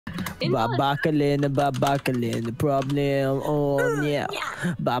Babakalin, the problem. Oh yeah.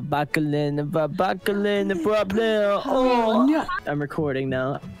 Babakalin, the problem. Oh yeah. I'm recording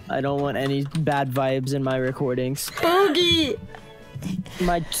now. I don't want any bad vibes in my recordings. Boogie!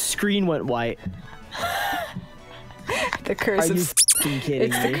 My screen went white. The curse Are of you f***ing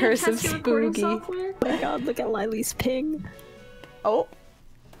kidding It's me? the curse of Spooky. Oh my god, look at Lily's ping. Oh.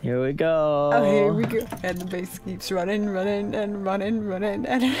 Here we go. Oh, here we go. And the base keeps running and Oh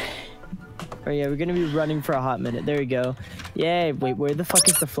yeah, we're gonna be running for a hot minute. There we go. Yay, wait, where the fuck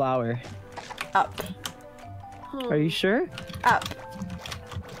is the flower? Up. Are you sure? Up.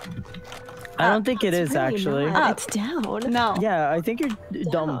 I don't think it is Really actually. not. It's down. No. Yeah, I think you're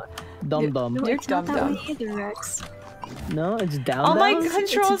dumb. Dumb. No, You're it's not that dumb. way either, Rex. No, it's down. Oh my down?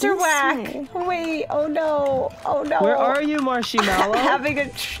 controls are this whack. way. Wait, oh no. Oh no. Where are you, Marshmallow? Having a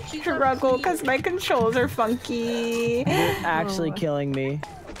struggle because my controls are funky. You're actually killing me.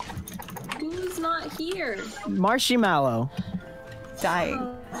 Who's not here? Marshmallow.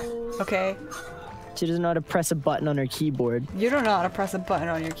 Dying. Okay. She doesn't know how to press a button on her keyboard. You don't know how to press a button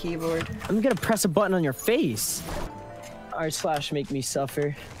on your keyboard. I'm gonna press a button on your face. R/ make me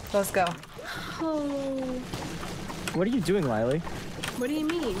suffer. Let's go. Oh. What are you doing, Lily? What do you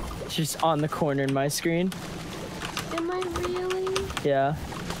mean? She's on the corner in my screen. Am I really? Yeah.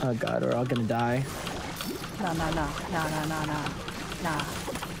 Oh god, we're all gonna die. No.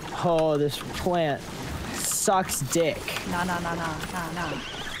 Oh, this plant sucks dick. No.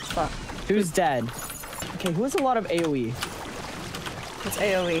 Fuck. Who's dead? Okay, who has a lot of AoE? It's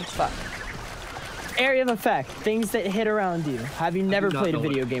AoE. Fuck. Area of effect, things that hit around you. Have you never played a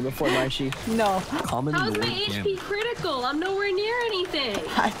video game before, Marshy? No. Common How's my lord HP critical? I'm nowhere near anything.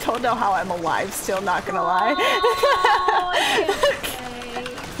 I don't know how I'm alive still, not gonna lie. Oh, I can't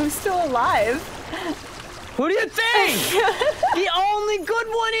say. Who's still alive? Who do you think? The only good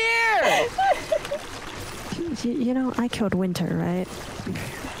one here! You know, I killed Winter, right?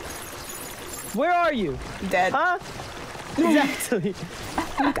 Where are you? Dead. Huh? Exactly.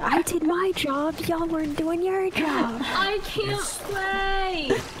 Look, I did my job. Y'all weren't doing your job. I can't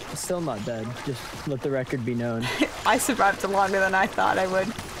play. Still not dead. Just let the record be known. I survived longer than I thought I would.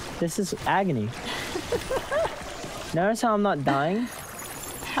 This is agony. Notice how I'm not dying?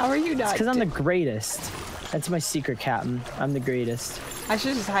 How are you not? Because I'm the greatest. That's my secret, Captain. I'm the greatest. I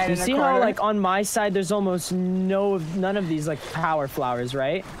should just hide You in a see corner. how, like, on my side, there's almost none of these, like, power flowers,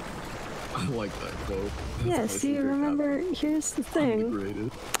 right? I like that quote. Yeah, see, remember, here's the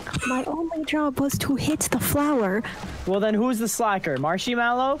thing. My only job was to hit the flower. Well, then who's the slacker?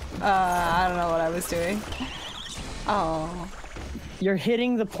 Marshmallow? I don't know what I was doing. Oh. You're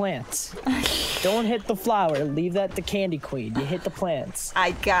hitting the plants. Don't hit the flower. Leave that to Candy Queen. You hit the plants.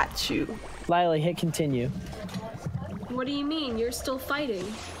 I got you. Lily, hit continue. What do you mean? You're still fighting?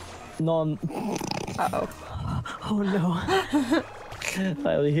 No, Uh-oh. Oh no.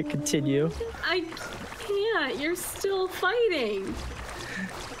 Lily, hit continue. I can't. You're still fighting.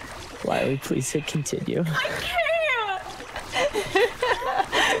 Lily, please hit continue. I can't.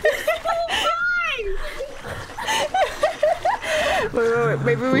 Wait.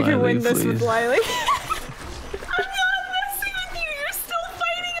 Maybe we can win this with Lily. I'm not messing with you. You're still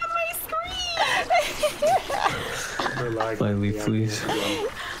fighting on my screen. Lily, please.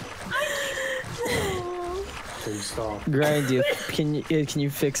 Stop. Grindea, can you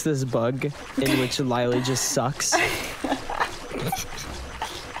fix this bug in which Lily just sucks?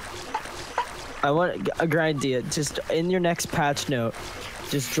 I want a Grindea, just in your next patch note,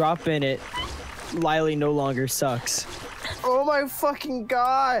 just drop in it, Lily no longer sucks. Oh my fucking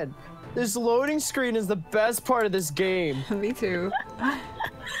god! This loading screen is the best part of this game. Me too.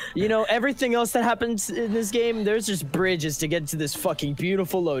 You know, everything else that happens in this game, there's just bridges to get to this fucking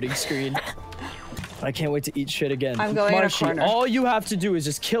beautiful loading screen. I can't wait to eat shit again. I'm going Marshy, in a corner. all you have to do is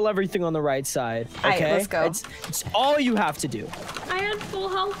just kill everything on the right side. Okay? Alright, let's go. It's all you have to do. I had full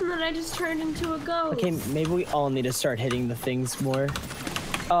health and then I just turned into a ghost. Okay, maybe we all need to start hitting the things more.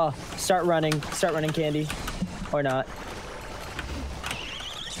 Oh, start running. Start running, Candy. Or not.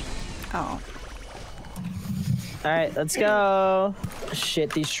 Oh. Alright, let's go.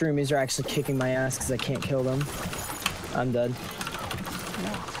 Shit, these shroomies are actually kicking my ass because I can't kill them. I'm dead.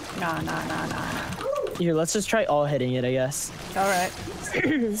 No. Here, let's just try all hitting it, I guess. Alright.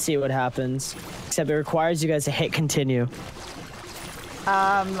 See what happens. Except it requires you guys to hit continue.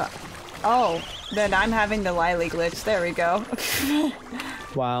 Oh. Then I'm having the Lily glitch. There we go.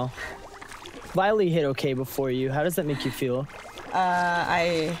 Wow. Lily hit okay before you. How does that make you feel?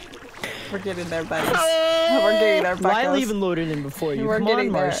 We're getting there, buddies. We're getting there, buckos. Lily even loaded in before you. We're Come getting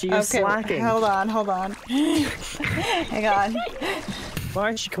on, there. Marshy, you're Okay, slacking. hold on. Hang on.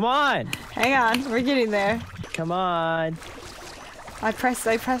 Marsh, come on! Hang on, we're getting there. Come on. I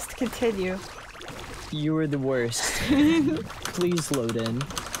pressed continue. You were the worst. Please load in.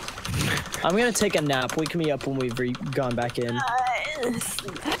 I'm gonna take a nap. Wake me up when we've gone back in.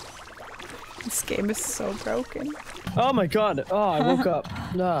 This game is so broken. Oh my god. Oh, I woke up.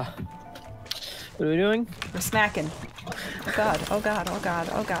 Ah. What are we doing? We're smacking. Oh god, oh god, oh god,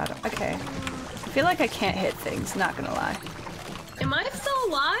 oh god. Okay. I feel like I can't hit things, not gonna lie. Am I still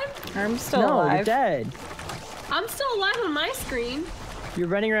alive? I'm still No, alive. you're dead. I'm still alive on my screen. You're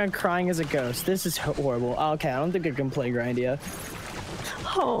running around crying as a ghost. This is horrible. Okay, I don't think I can play Grindea.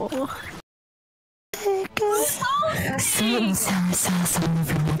 Oh. Hosting. So sorry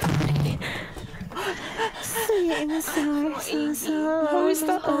for my body.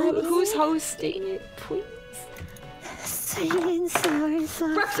 Who's hosting? Please.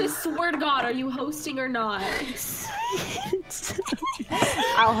 Brooks, I swear to God, are you hosting or not?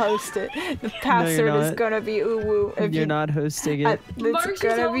 I'll host it. The password is not. gonna be uwu. You're not hosting it. It's Marshy's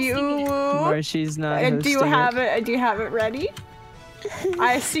gonna be hosting it. uwu. Marshy's not hosting Do you have it? Do you have it ready?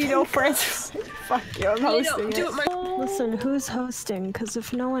 I see no friends. Fuck you, I'm hosting Do it. it, Listen, who's hosting? Because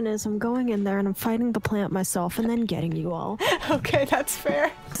if no one is, I'm going in there and I'm fighting the plant myself and then getting you all. Okay, that's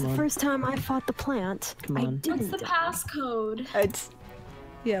fair. It's the first time I fought the plant. Come I on. didn't. What's the passcode? It's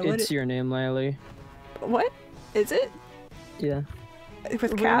yeah. What? It's your name, Lily. What is it? Yeah. With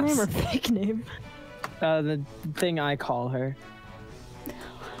Real caps? name or fake name? The thing I call her.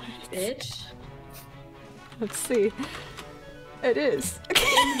 Bitch. Let's see. It is.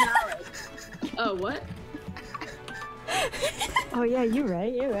 Oh, what? Oh yeah, you're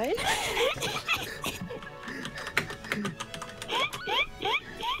right. You're right.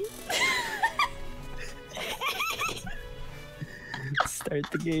 Start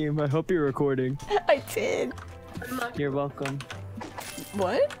the game. I hope you're recording. I did. You're welcome.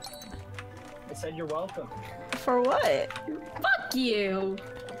 What? I said you're welcome. For what? Fuck you.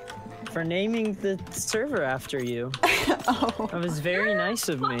 For naming the server after you. Oh. That was very nice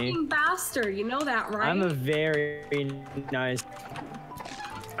of me. Fucking bastard, you know that, right? I'm a very nice.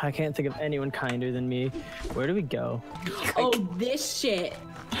 I can't think of anyone kinder than me. Where do we go? Oh, this shit.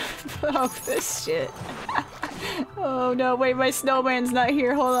 Oh, this shit. Oh no, wait, my snowman's not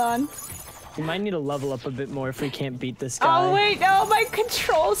here. Hold on. You might need to level up a bit more if we can't beat this guy. Oh wait, no, my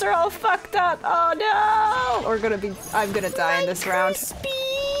controls are all fucked up. Oh no! I'm gonna die in this round.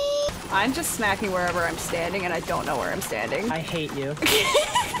 I'm just smacking wherever I'm standing, and I don't know where I'm standing. I hate you.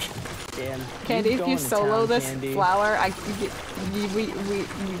 Damn. Candy, if going you to solo town, this Candy. flower, we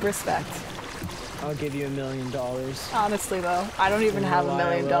respect. I'll give you $1 million. Honestly though, I don't even have $1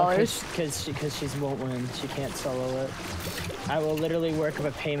 million. Because she won't win. She can't solo it. I will literally work up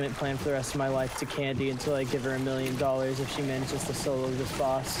a payment plan for the rest of my life to Candy until I give her $1 million if she manages to solo this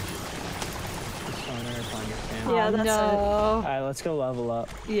boss. Just find her, find your family. Yeah, that's it. Alright, let's go level up.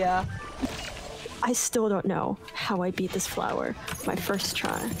 Yeah. I still don't know how I beat this flower. My first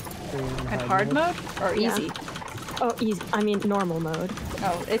try. And hard mode or Yeah. easy? Oh, easy. I mean, normal mode.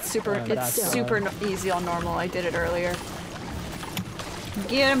 Oh, it's super. Oh, it's that's, super easy on normal. I did it earlier.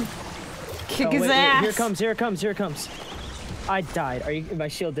 Get him! Kick Oh, his wait, ass! here it comes. I died. My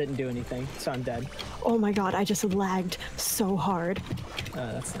shield didn't do anything, so I'm dead. Oh my god, I just lagged so hard.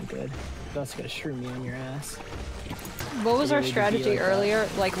 That's not good. That's gonna shrew me on your ass. What was our Really be strategy like that. earlier?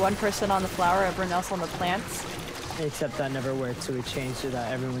 Like one person on the flower, everyone else on the plants. Except that never worked, so we changed to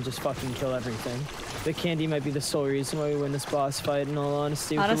that. Everyone just fucking kill everything. The Candy might be the sole reason why we win this boss fight, in all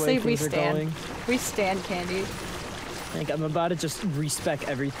honesty. With Honestly, the way we things are stand. going. We stand Candy. Like, I'm about to just respec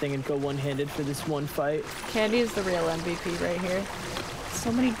everything and go one-handed for this one fight. Candy is the real MVP right here.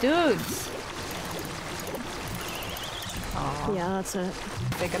 So many dudes. Aw. Yeah, that's it.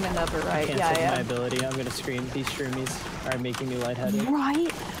 I think I'm in the upper right. Can't Yeah, take my yeah. ability. I'm gonna scream. These shroomies are making me lightheaded.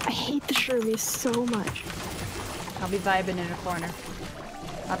 Right? I hate the shroomies so much. I'll be vibing in a corner.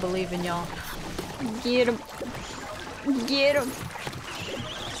 I believe in y'all. Get him. Get him.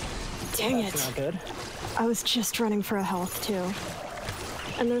 Dang That's it. not good. I was just running for a health too.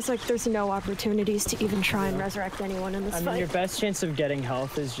 And there's no opportunities to even try and resurrect anyone in this I mean, fight. your best chance of getting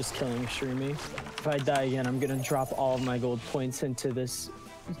health is just killing a shroomy. If I die again, I'm gonna drop all of my gold points into this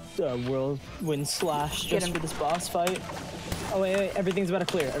whirlwind slash Get just him. for this boss fight. Oh wait, everything's about to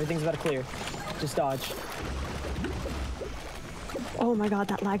clear. Everything's about to clear. Just dodge. Oh my god,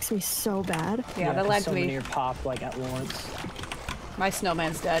 that lags me so bad. Yeah, that 'cause lagged so many me. are pop like at once. My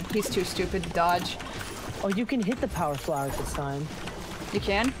snowman's dead. He's too stupid to dodge. Oh, you can hit the power flower this time. You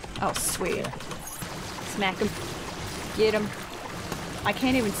can? Oh, sweet. Smack him. Get him. I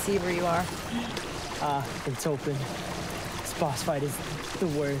can't even see where you are. It's open. This boss fight is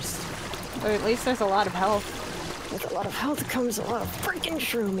the worst. Or at least there's a lot of health. With a lot of health comes a lot of freaking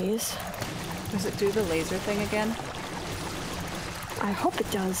shroomies. Does it do the laser thing again? I hope it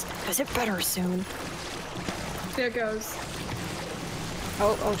does, because it better soon. There it goes.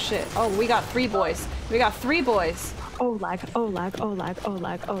 Oh shit. Oh, we got 3 boys. We got 3 boys. Oh lag, oh lag, oh lag, oh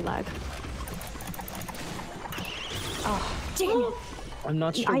lag, oh lag. Oh, dang it. I'm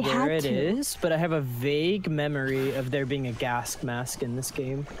not sure where it is, but I have a vague memory of there being a gas mask in this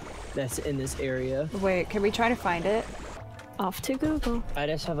game that's in this area. Wait, can we try to find it? Off to Google. I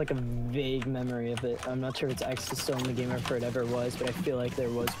just have like a vague memory of it. I'm not sure if it's actually still in the game or if it ever was, but I feel like there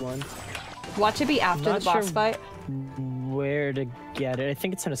was one. Watch it be after the boss fight. Where to get it? I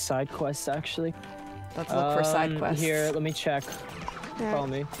think it's in a side quest actually. Let's look for side quests. Here, let me check. Yeah. Follow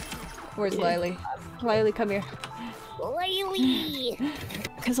me. Where's Lily? Lily, come here.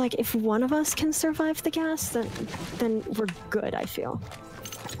 Because like if one of us can survive the gas, then we're good, I feel.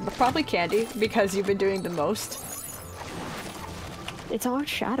 Probably Candy, because you've been doing the most. It's our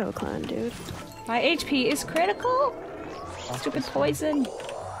Shadow Clan, dude. My HP is critical! Stupid poison!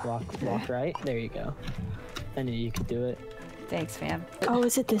 Walk right. There you go. I knew you could do it. Thanks, fam. Oh,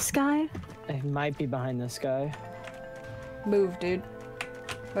 is it this guy? It might be behind this guy. Move, dude.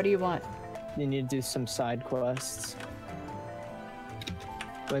 What do you want? You need to do some side quests.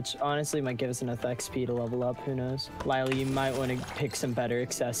 Which honestly might give us enough XP to level up, who knows? Lila, you might want to pick some better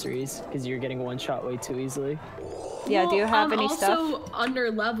accessories, because you're getting one shot way too easily. Yeah, do you have any stuff? I'm also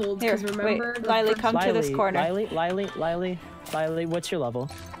under-leveled, Here, because remember... wait, Lily, come to this corner. Lily, what's your level?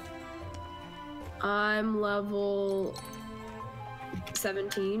 I'm level...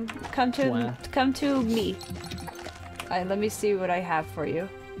 17. Come to me. Let me see what I have for you.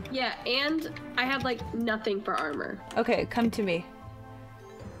 Yeah, and I have like nothing for armor. Okay, come to me.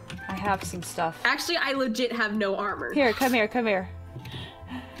 I have some stuff. Actually, I legit have no armor. Here, come here, come here.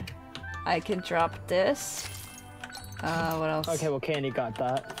 I can drop this. What else? Okay, well, Candy got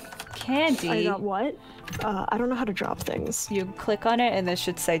that. Candy? I got what? I don't know how to drop things. You click on it and this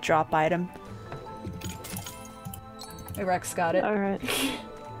should say drop item. Rex got it. Alright.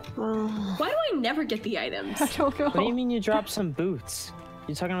 Why do I never get the items? I don't know. What do you mean you dropped some boots?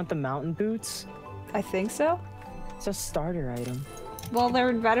 You talking about the mountain boots? I think so. It's a starter item. Well,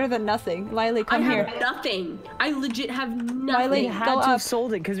 they're better than nothing. Lily, come here. I have nothing. I legit have nothing. Lily, We had go to up. have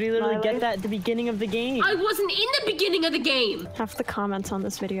sold it because we literally Lily? get that at the beginning of the game. I wasn't in the beginning of the game. Half the comments on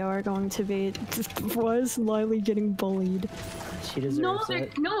this video are going to be, was Lily getting bullied? She deserves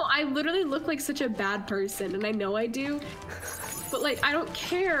it. No, I literally look like such a bad person, and I know I do. But like, I don't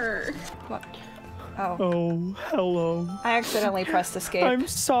care. What? Oh. Oh, hello. I accidentally pressed escape. I'm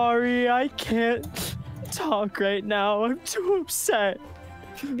sorry, I can't talk right now. I'm too upset.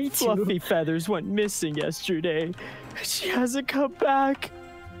 Me too. Fluffy Feathers went missing yesterday. She hasn't come back.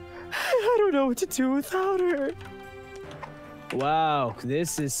 I don't know what to do without her. Wow,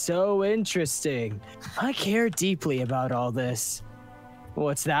 this is so interesting. I care deeply about all this.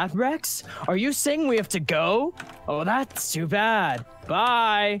 What's that, Rex? Are you saying we have to go? Oh, that's too bad.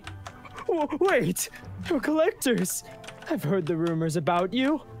 Bye. Wait, you're collectors. I've heard the rumors about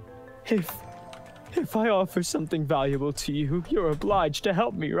you. If I offer something valuable to you, you're obliged to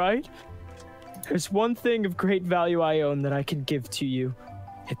help me, right? There's one thing of great value I own that I can give to you.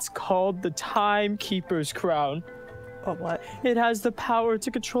 It's called the Timekeeper's Crown. Oh, what? It has the power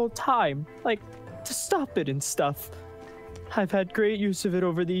to control time, like to stop it and stuff. I've had great use of it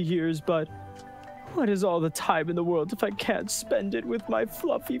over the years, but what is all the time in the world if I can't spend it with my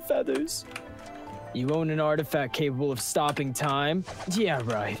fluffy feathers? You own an artifact capable of stopping time? Yeah,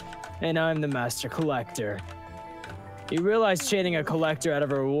 right. And I'm the master collector. You realize chaining a collector out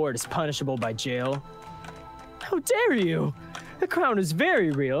of a reward is punishable by jail? How dare you! The crown is very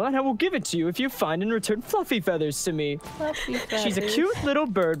real, and I will give it to you if you find and return fluffy feathers to me. Fluffy feathers. She's a cute little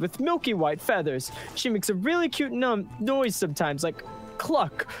bird with milky white feathers. She makes a really cute noise sometimes, like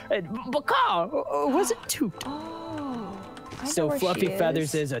cluck and baka, or was it toot? Oh. I know So where Fluffy she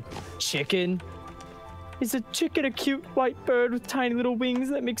Feathers is a chicken? Is a chicken a cute white bird with tiny little wings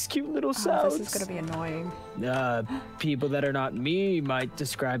that makes cute little sounds? This is gonna be annoying. People that are not me might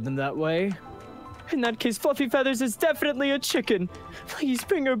describe them that way. In that case, Fluffy Feathers is definitely a chicken. Please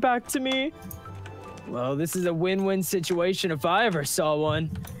bring her back to me. Well, this is a win-win situation if I ever saw one.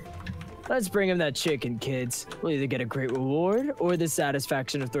 Let's bring him that chicken, kids. We'll either get a great reward or the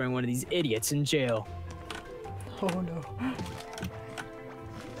satisfaction of throwing one of these idiots in jail. Oh no.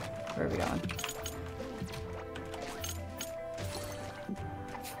 Where are we going?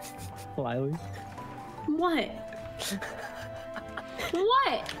 Lily? What?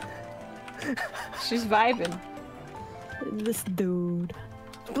 What? She's vibing. This dude.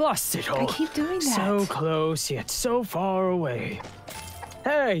 Blast it all. I keep doing that. So close, yet so far away.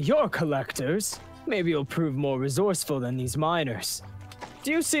 Hey, you're collectors. Maybe you'll prove more resourceful than these miners.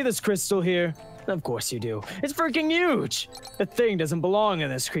 Do you see this crystal here? Of course you do. It's freaking huge! The thing doesn't belong in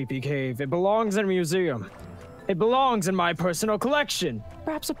this creepy cave. It belongs in a museum. It belongs in my personal collection.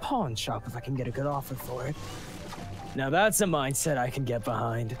 Perhaps a pawn shop if I can get a good offer for it. Now that's a mindset I can get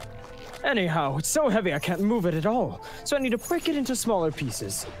behind. Anyhow, it's so heavy I can't move it at all, so I need to break it into smaller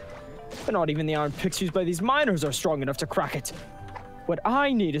pieces. But not even the iron picks used by these miners are strong enough to crack it. What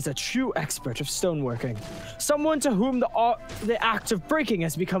I need is a true expert of stoneworking. Someone to whom the act of breaking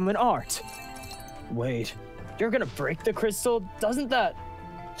has become an art. Wait, you're gonna break the crystal? Doesn't that...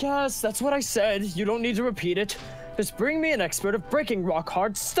 Yes, that's what I said. You don't need to repeat it. Just bring me an expert of breaking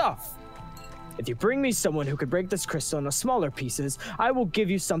rock-hard stuff. If you bring me someone who could break this crystal into smaller pieces, I will give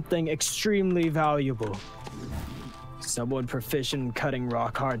you something extremely valuable. Someone proficient in cutting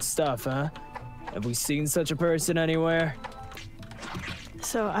rock-hard stuff, huh? Have we seen such a person anywhere?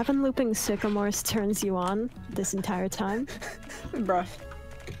 So I've been looping Sycamore's turns you on this entire time. Bruh.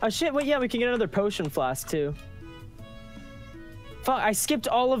 Oh shit, well yeah, we can get another potion flask too. Fuck, I skipped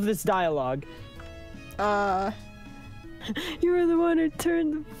all of this dialogue. You were the one who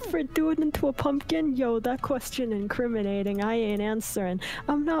turned the dude into a pumpkin? Yo, that question incriminating. I ain't answering.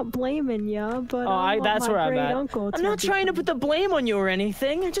 I'm not blaming ya, but that's where I'm at. I'm not trying to put the blame on you or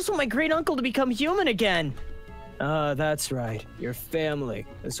anything. I just want my great uncle to become human again. That's right. Your family.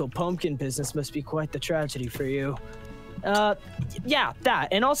 This whole pumpkin business must be quite the tragedy for you. Yeah, that.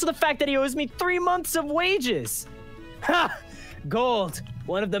 And also the fact that he owes me 3 months of wages. Ha! Gold.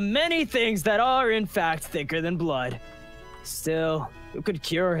 One of the many things that are, in fact, thicker than blood. Still, who could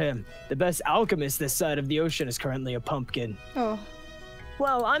cure him? The best alchemist this side of the ocean is currently a pumpkin. Oh.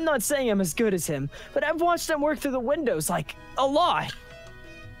 Well, I'm not saying I'm as good as him, but I've watched him work through the windows, like, a lot.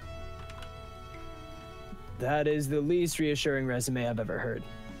 That is the least reassuring resume I've ever heard.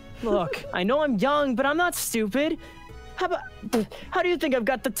 Look, I know I'm young, but I'm not stupid. How do you think I've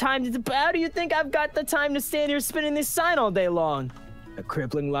got the time to stand here spinning this sign all day long? A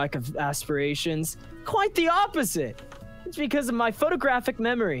crippling lack of aspirations? Quite the opposite. It's because of my photographic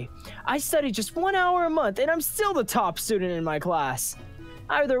memory. I study just 1 hour a month, and I'm still the top student in my class.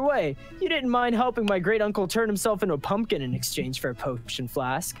 Either way, you didn't mind helping my great uncle turn himself into a pumpkin in exchange for a potion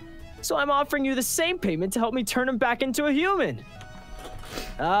flask. So I'm offering you the same payment to help me turn him back into a human.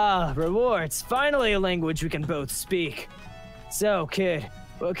 Ah, rewards. Finally a language we can both speak. So, kid,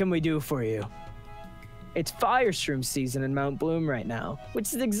 what can we do for you? It's fireshroom season in Mount Bloom right now,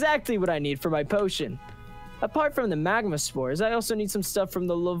 which is exactly what I need for my potion. Apart from the magma spores, I also need some stuff from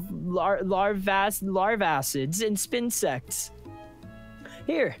the larv acids and spinsects.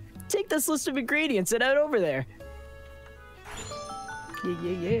 Here, take this list of ingredients and head over there.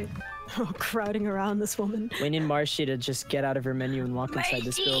 Yeah. Oh, crowding around this woman. We need Marshy to just get out of her menu and walk inside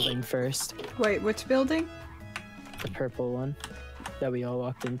this building first. Wait, which building? The purple one that we all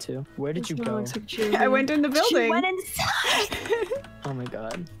walked into. Where did you go? I went in the building. She went inside. Oh my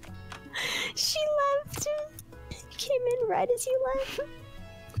god. She left. Came in right as you left.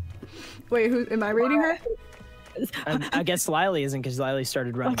 Wait, who am I reading her? I guess Lily isn't, because Lily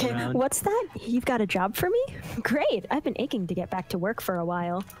started running around. Okay, what's that? You've got a job for me? Great. I've been aching to get back to work for a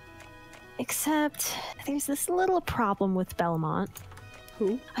while. Except there's this little problem with Belmont.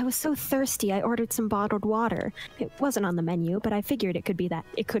 Who? I was so thirsty I ordered some bottled water. It wasn't on the menu, but I figured it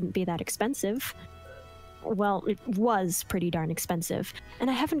couldn't be that expensive. Well, it was pretty darn expensive, and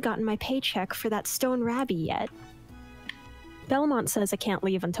I haven't gotten my paycheck for that stone rabbi yet. Belmont says I can't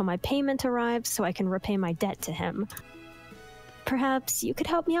leave until my payment arrives so I can repay my debt to him. Perhaps you could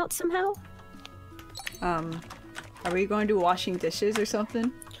help me out somehow? Are we going to washing dishes or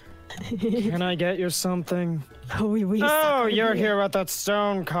something? Can I get you something? Oh, You're here at that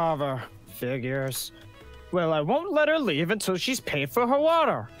stone carver. Figures. Well, I won't let her leave until she's paid for her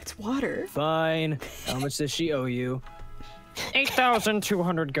water. It's water. Fine. How much does she owe you?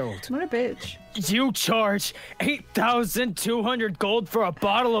 8,200 gold. What a bitch. You charge 8,200 gold for a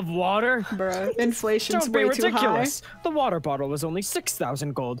bottle of water? Bruh, inflation's Don't be way too ridiculous. The water bottle was only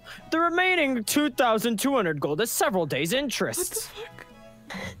 6,000 gold. The remaining 2,200 gold is several days' interest. What the fuck?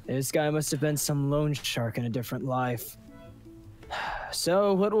 This guy must have been some loan shark in a different life.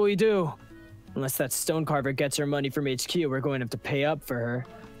 So, what will we do? Unless that stone carver gets her money from HQ, we're going to have to pay up for her.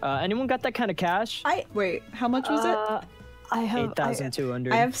 Anyone got that kind of cash? Wait, how much was it? I have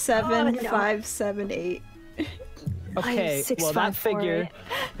 8,200. I have 7, no. 5, 7, 8. Okay, well that figure,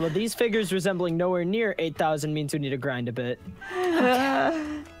 well these figures resembling nowhere near 8,000 means we need to grind a bit.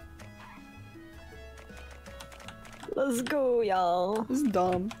 Let's go, y'all. This is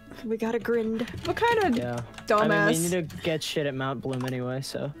dumb. We got a grind. What kind of Yeah. dumbass? I mean, we need to get shit at Mount Bloom anyway,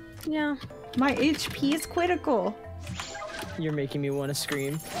 so Yeah. My HP is critical. you're making me want to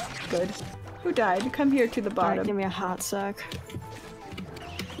scream. Good. Who died? Come here to the Alright, bottom. give me a hot sec.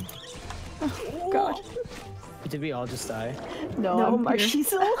 God. Did we all just die? No, No, I'm here.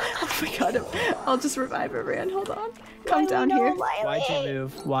 Marshi's Oh my god. I'll just revive her, Rand. Hold on. Come down here. Why'd you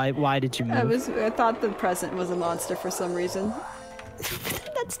move? Why did you move? I thought the present was a monster for some reason.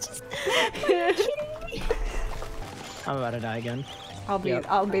 That's just. I'm about to die again. I'll be Yep.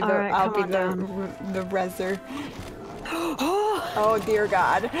 I'll be the Alright, I'll come be on the reser. Oh dear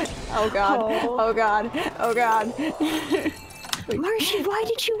God. Oh God. Oh God. Oh God. Marshi, why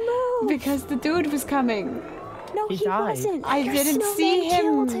did you move? Because the dude was coming. No, He he died. wasn't. I Your didn't snowman see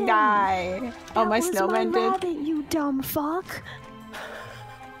killed him die. Oh, That my was snowman my did. rabbit, you dumb fuck.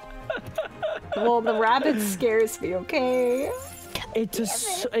 Well, the rabbit scares me. Okay. It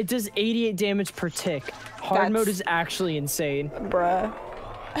does 88 damage per tick. Hard mode is actually insane. Bruh.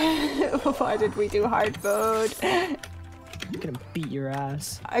 Why did we do hard mode? I'm gonna beat your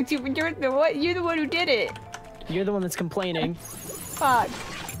ass. You're the one who did it. You're the one that's complaining. Fuck.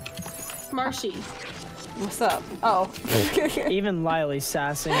 Marshy. What's up? Oh. Even Lily's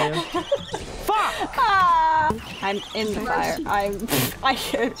sassing you. Ah! I'm in the fire.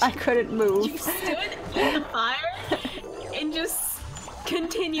 I couldn't move. You stood in the fire and just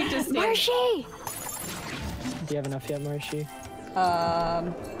continued to stand. Marshi! Do you have enough yet, Marshy?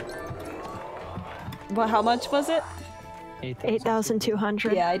 Well, how much was it?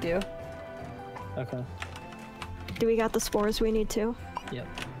 8,200. Yeah, I do. Okay. Do we got the spores we need to? Yep.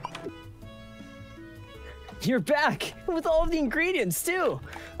 You're back! With all of the ingredients, too!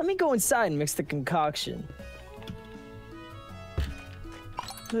 Let me go inside and mix the concoction.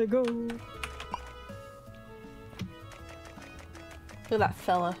 Let go. Look at that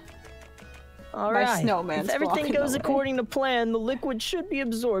fella. Alright. snowman's If everything blocking goes the way. according to plan, the liquid should be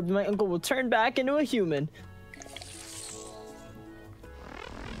absorbed and my uncle will turn back into a human.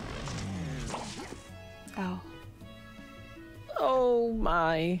 Oh. Oh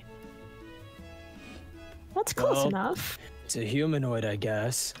my. That's close Well. enough. It's a humanoid, I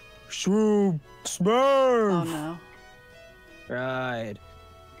guess. Smash! Oh no. Right.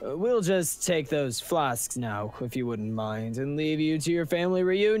 We'll just take those flasks now, if you wouldn't mind, and leave you to your family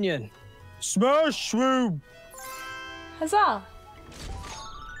reunion. Smash! Swoop! Huzzah!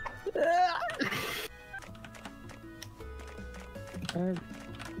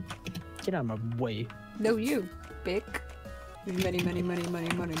 Get out of my way. No, you, Bick. Money,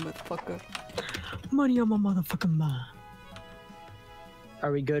 motherfucker. Money on my motherfucking mind.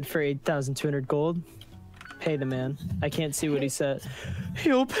 Are we good for 8,200 gold? Pay the man. I can't see what he said.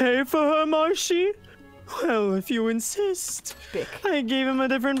 He'll pay for her, Marshy? Well, if you insist. Bick. I gave him a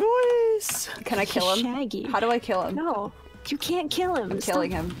different voice. Can I kill him? Shaggy. How do I kill him? No, you can't kill him. I'm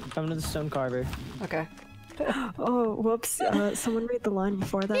killing him. Come to the stone carver. Okay. Oh, whoops. Someone read the line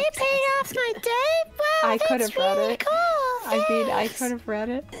before that. Off my day? Wow, I could have read really it. cool. I mean, I thanks. could have read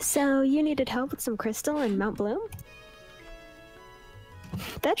it. So, you needed help with some crystal in Mount Bloom?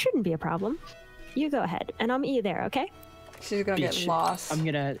 That shouldn't be a problem. You go ahead, and I'll meet you there, okay? She's gonna get Bitch. lost. I'm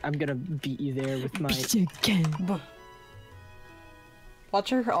gonna beat you there with my. Watch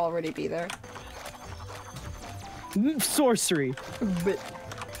her already be there. Sorcery.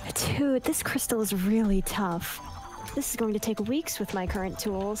 Dude, this crystal is really tough. This is going to take weeks with my current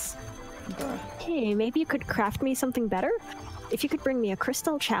tools. Hey, maybe you could craft me something better? If you could bring me a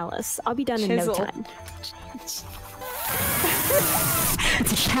crystal chalice, I'll be done in no Chisel. time.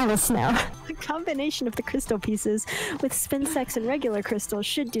 It's a chalice now. A combination of the crystal pieces with spin sex and regular crystals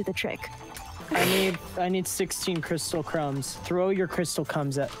should do the trick. I need 16 crystal crumbs. Throw your crystal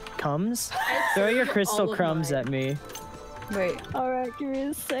crumbs at Throw your crystal all of crumbs mine. at me. Wait, Alright, give me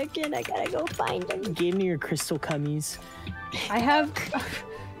a second. I gotta go find them. Give me your crystal cummies. I have.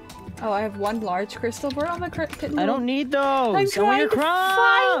 Oh, I have one large crystal. Where are all my crystal? I don't need those. I'm I want trying your to crumbs.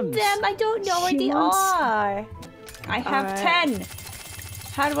 find them. I don't know where She they wants- are. I have Alright. 10.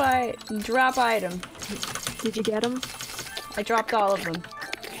 How do I drop item? Did you get them? I dropped all of them.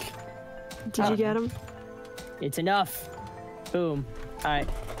 Did you get them? It's enough. Boom. Alright.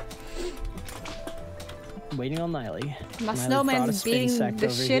 Waiting on Niley. My Niley brought a snowman's spin beating sect the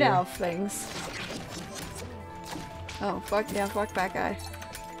over shit here. out of things. Oh, fuck yeah, fuck that guy.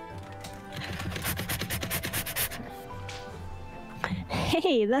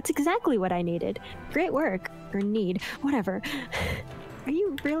 Hey, that's exactly what I needed. Great work. Or need. Whatever. Are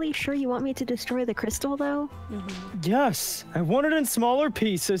you really sure you want me to destroy the crystal, though? Yes, I want it in smaller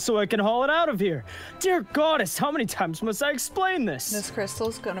pieces so I can haul it out of here. Dear goddess, how many times must I explain this? This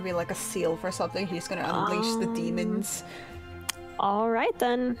crystal's gonna be like a seal for something. He's gonna unleash the demons. All right,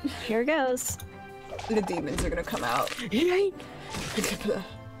 then. Here goes. The demons are gonna come out.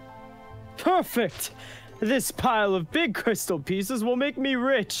 Perfect! This pile of big crystal pieces will make me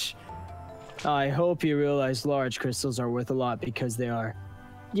rich. I hope you realize large crystals are worth a lot because they are,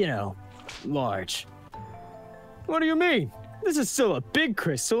 you know, large. What do you mean? This is still a big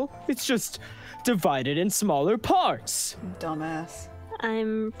crystal. It's just divided in smaller parts. Dumbass.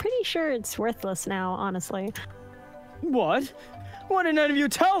 I'm pretty sure it's worthless now, honestly. What? Why did none of you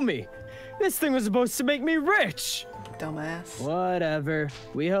tell me? This thing was supposed to make me rich. Dumbass. Whatever.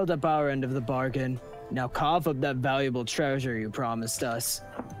 We held up our end of the bargain. Now cough up that valuable treasure you promised us.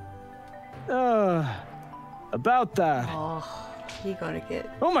 About that. Oh, he gonna get...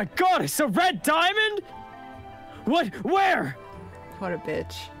 Oh my god, it's a red diamond? What? Where? What a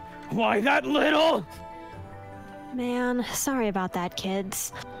bitch. Why that little? Man, sorry about that,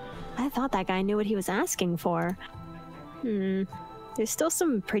 kids. I thought that guy knew what he was asking for. There's still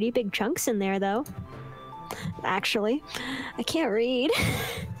some pretty big chunks in there, though. Actually, I can't read.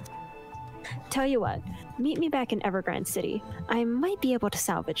 Tell you what, meet me back in Evergrande City. I might be able to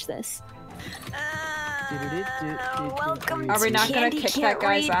salvage this. Welcome Are we to not gonna Candy kick Can't that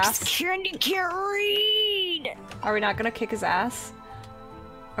guy's Read. ass? Candy can't read! Are we not gonna kick his ass?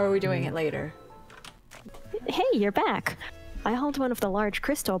 Or are we doing it later? Hey, you're back. I hauled one of the large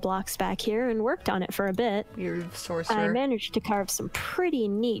crystal blocks back here and worked on it for a bit. You're a sorcerer. I managed to carve some pretty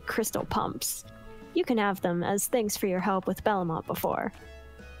neat crystal pumps. You can have them as thanks for your help with Belmont before.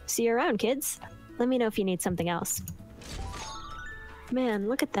 See you around, kids. Let me know if you need something else. Man,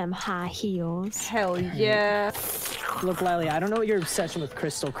 look at them high heels. Hell yeah. Look, Lily, I don't know what your obsession with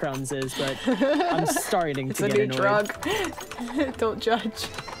crystal crowns is, but I'm starting It's to a get new annoyed. drug. Don't judge.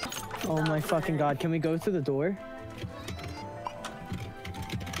 Oh my fucking god, can we go through the door?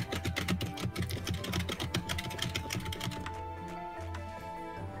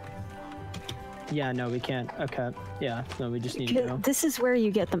 Yeah, no, we can't. Okay. Yeah, no, we just need to go. This is where you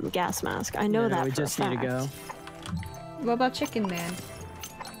get the gas mask. I know Yeah, no, that we for just a need to fact. go. What about Chicken Man?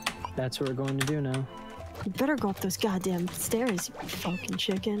 That's what we're going to do now. You better go up those goddamn stairs, you fucking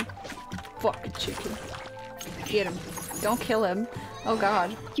chicken. Fucking chicken. Get him. Don't kill him. Oh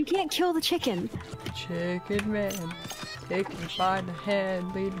god. You can't kill the chicken. Chicken Man, take me by the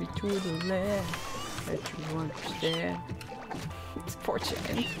hand, lead me to the land that you understand. This poor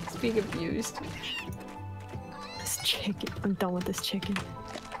chicken. He's being abused. This chicken. I'm done with this chicken.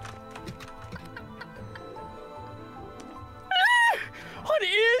 What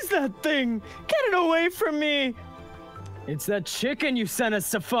is that thing? Get it away from me! It's that chicken you sent us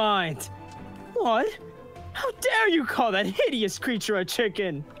to find. What? How dare you call that hideous creature a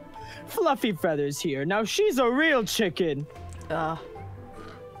chicken? Fluffy Feathers here. Now she's a real chicken.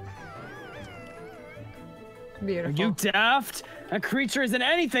 Beautiful. Are you daft? That creature isn't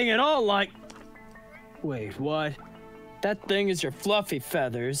anything at all like... Wait, what? That thing is your Fluffy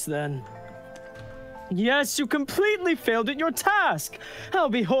Feathers, then... Yes, you completely failed at your task. I'll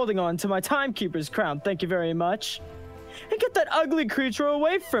be holding on to my Timekeeper's crown, thank you very much. And get that ugly creature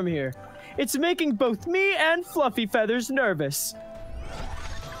away from here. It's making both me and Fluffy Feathers nervous.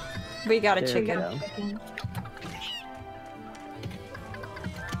 We got a There we chicken. go.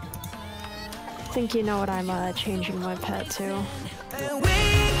 I think you know what I'm changing my pet to. And we